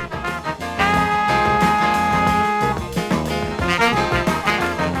Co-op.